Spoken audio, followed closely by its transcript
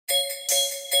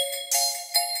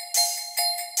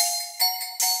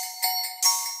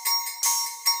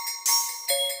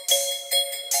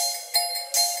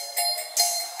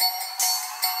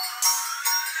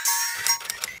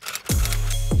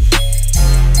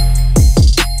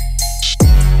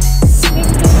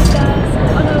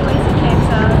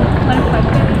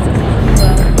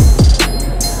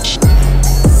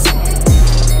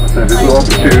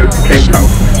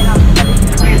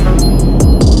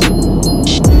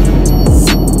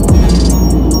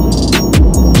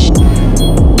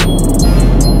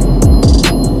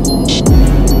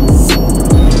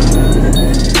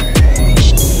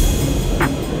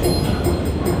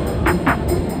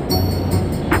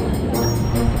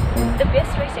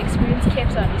best way to experience Cape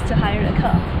Town is to hire a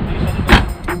car.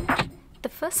 The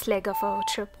first leg of our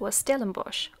trip was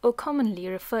Stellenbosch, or commonly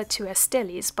referred to as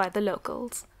Stellies by the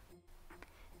locals.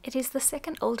 It is the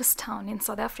second oldest town in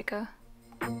South Africa.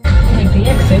 Take the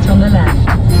exit on the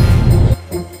left.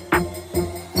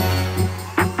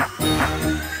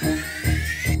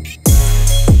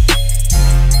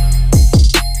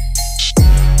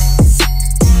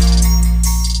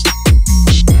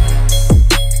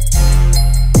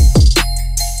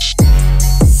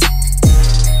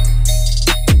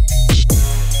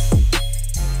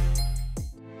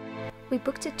 We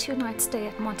booked a 2-night stay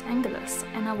at Mont Angelis,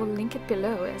 and I will link it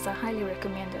below as I highly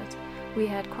recommend it. We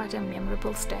had quite a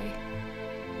memorable stay.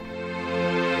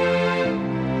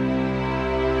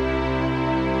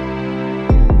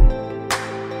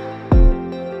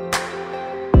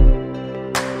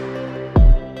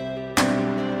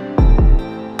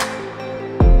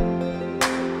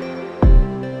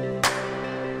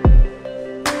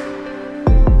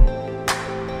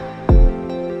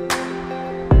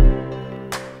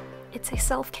 It's a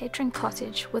self-catering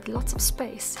cottage with lots of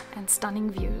space and stunning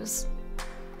views.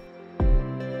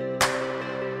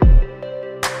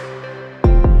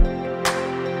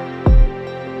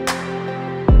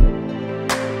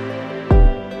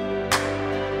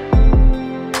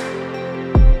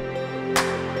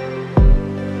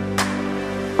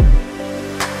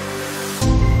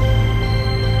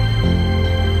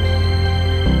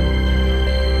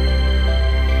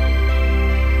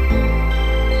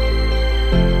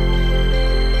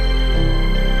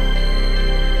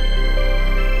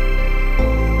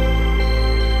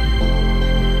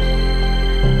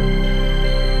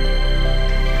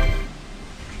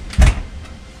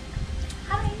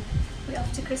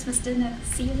 Christmas dinner.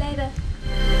 See you later.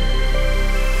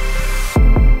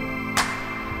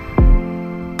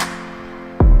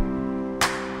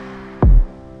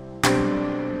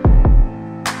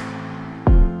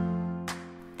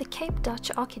 The Cape Dutch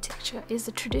architecture is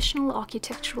a traditional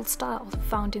architectural style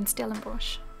found in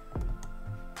Stellenbosch.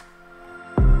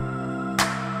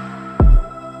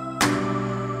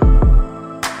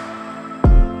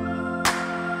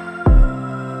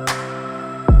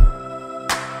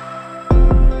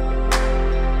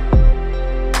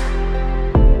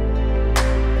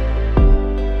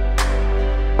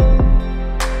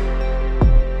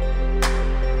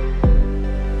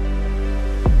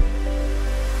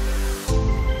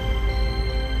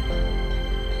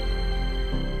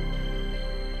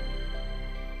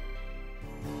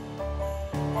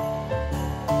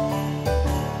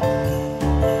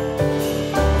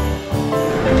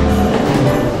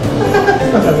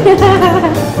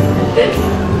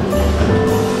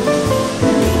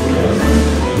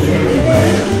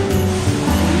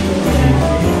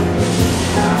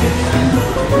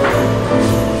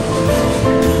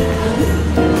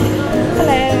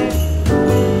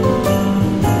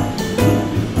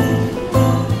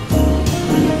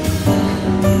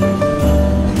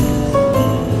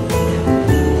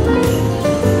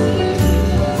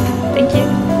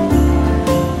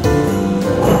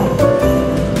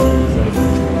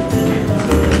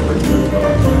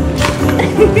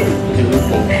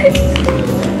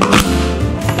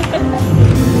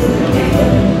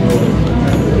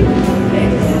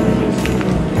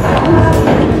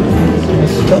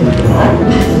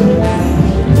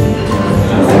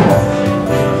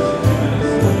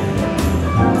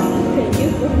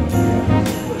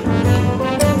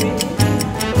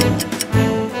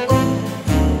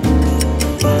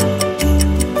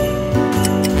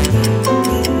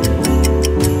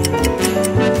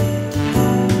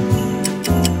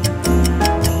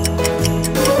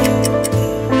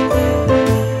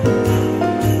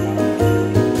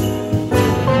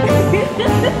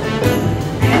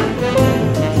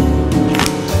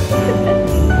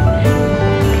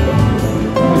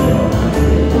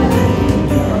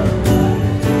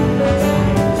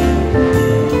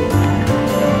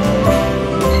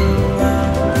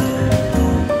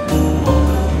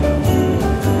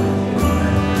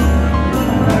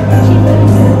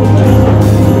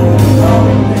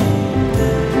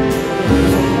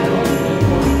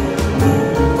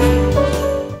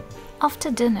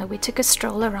 After dinner, we took a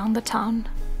stroll around the town.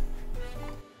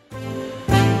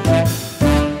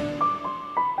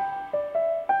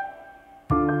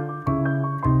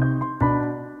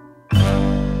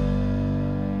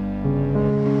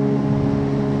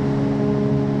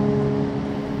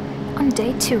 On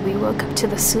day 2, we woke up to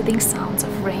the soothing sounds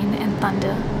of rain and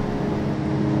thunder.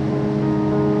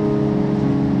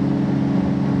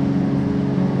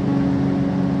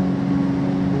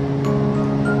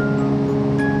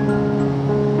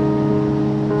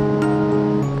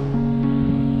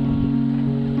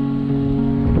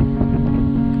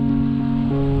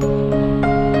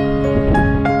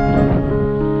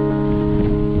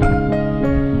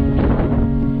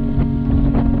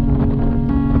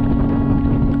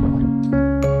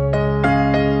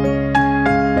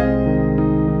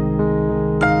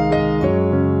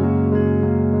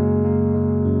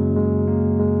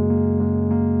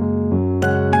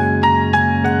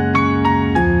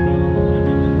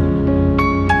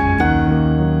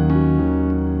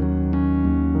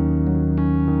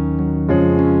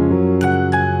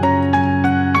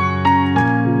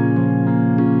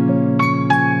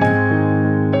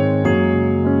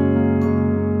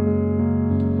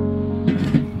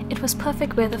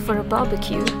 perfect weather for a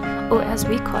barbecue, or as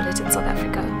we call it in South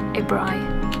Africa, a braai.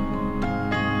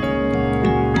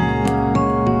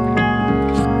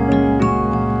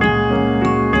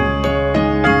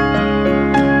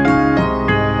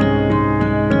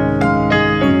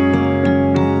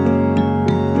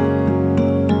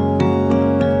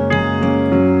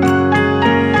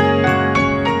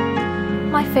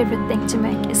 My favorite thing to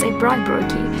make is a braai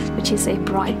broodjie, which is a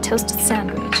braai toasted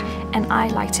sandwich, and I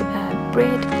like to add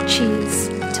bread, cheese,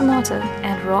 tomato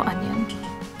and raw onion.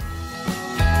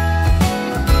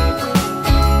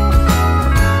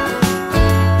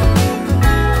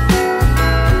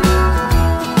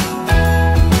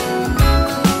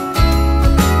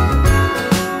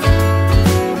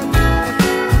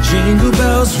 Jingle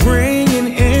bells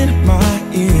ringing in my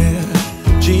ear,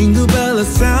 jingle bell, a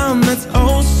sound that's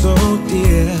oh so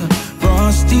dear.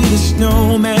 Frosty the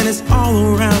snowman is all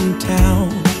around town.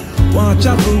 Watch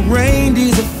out for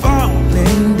reindeers are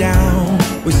falling down.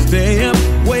 We stay up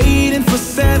waiting for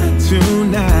Santa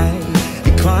tonight.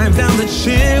 He climbs down the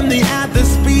chimney at the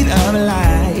speed of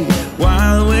light,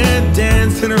 while we're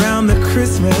dancing around the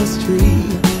Christmas tree,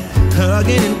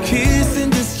 hugging and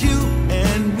kissing just you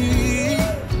and me.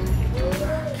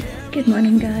 Good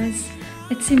morning, guys.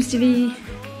 It seems to be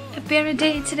a better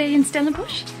day today in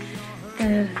Stellenbosch.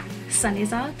 The sun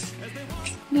is out,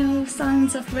 no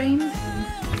signs of rain.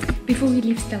 Before we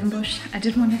leave Stellenbosch, I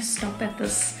did want to stop at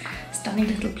this stunning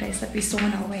little place that we saw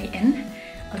on our way in.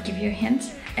 I'll give you a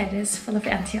hint, it is full of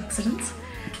antioxidants.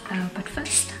 But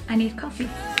first, I need coffee.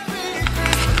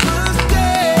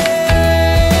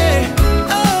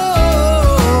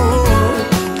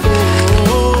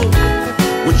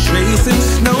 We're chasing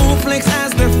snowflakes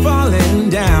as they're falling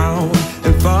down,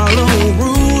 and follow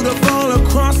Rudolph all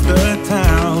across the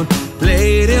town.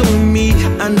 Later we meet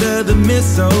under the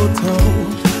mistletoe,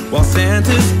 while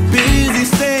Santa's busy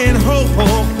saying ho ho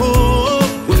ho.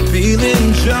 We're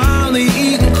feeling jolly,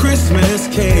 eating Christmas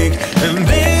cake, and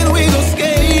then we go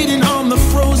skating on the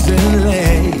frozen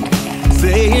lake,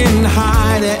 saying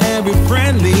hi to every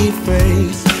friendly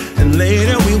face, and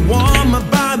later we warm up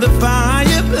by the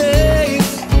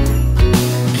fireplace.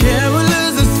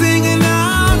 Carolers are singing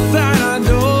outside our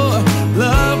door,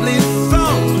 lovely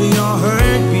songs we all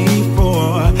heard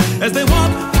before, as they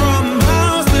walk from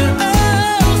house to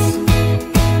house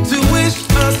to wish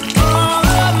us all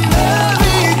a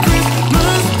Merry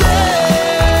Christmas Day.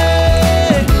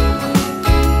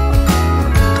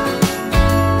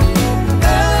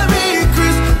 Merry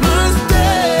Christmas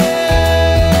Day.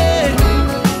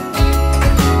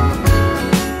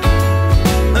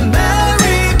 A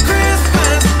Merry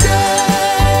Christmas Day.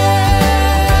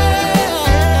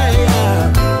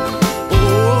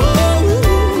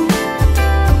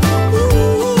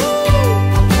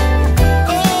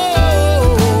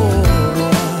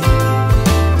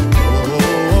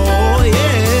 Oh,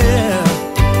 yeah.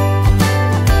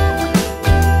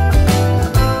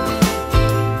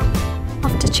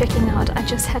 After checking out, I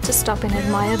just had to stop and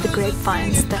admire the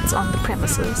grapevines that's on the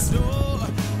premises.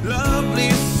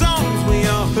 Lovely songs we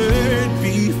all heard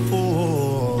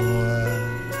before,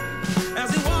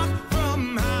 as we walk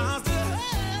from house to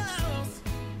house.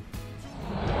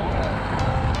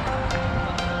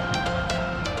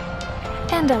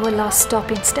 And our last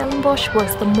stop in Stellenbosch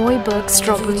was the Mooiberge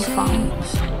Strawberry farm.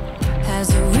 Has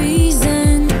a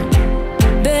reason,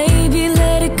 baby,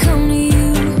 let it come to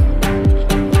you.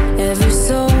 Every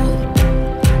soul,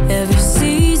 every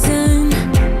season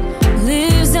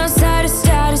lives outside of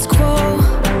status quo.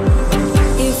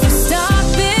 If we stop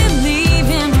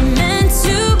believing we're meant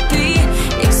to be,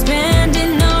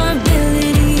 expanding our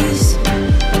abilities.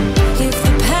 If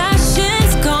the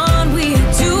passion's gone, we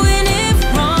are doing it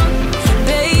wrong.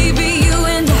 Baby, you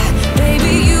and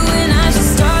I should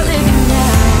start living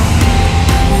now.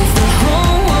 With the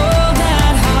whole world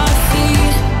at our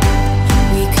feet,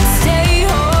 we could stay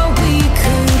or we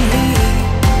could leave.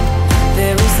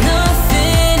 There is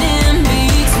nothing in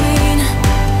between.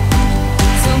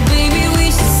 So baby, we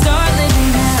should start living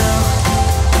now,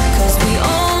 'cause we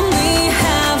only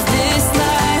have this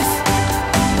life.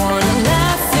 Wanna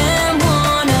laugh and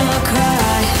wanna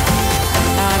cry.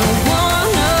 I don't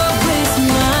wanna waste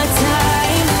my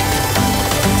time.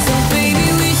 So baby,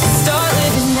 we should start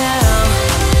living now.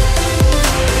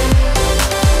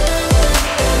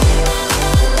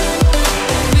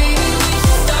 Baby, we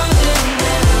should start living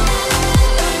now.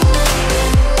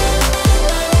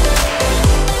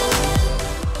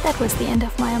 That was the end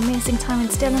of my amazing time in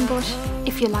Stellenbosch.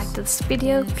 If you liked this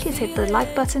video, please hit the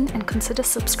like button and consider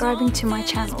subscribing to my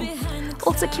channel.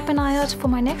 Also keep an eye out for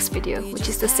my next video, which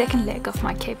is the second leg of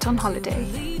my Cape Town holiday.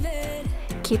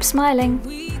 Keep smiling!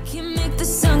 We can make the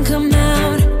sun come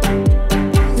out.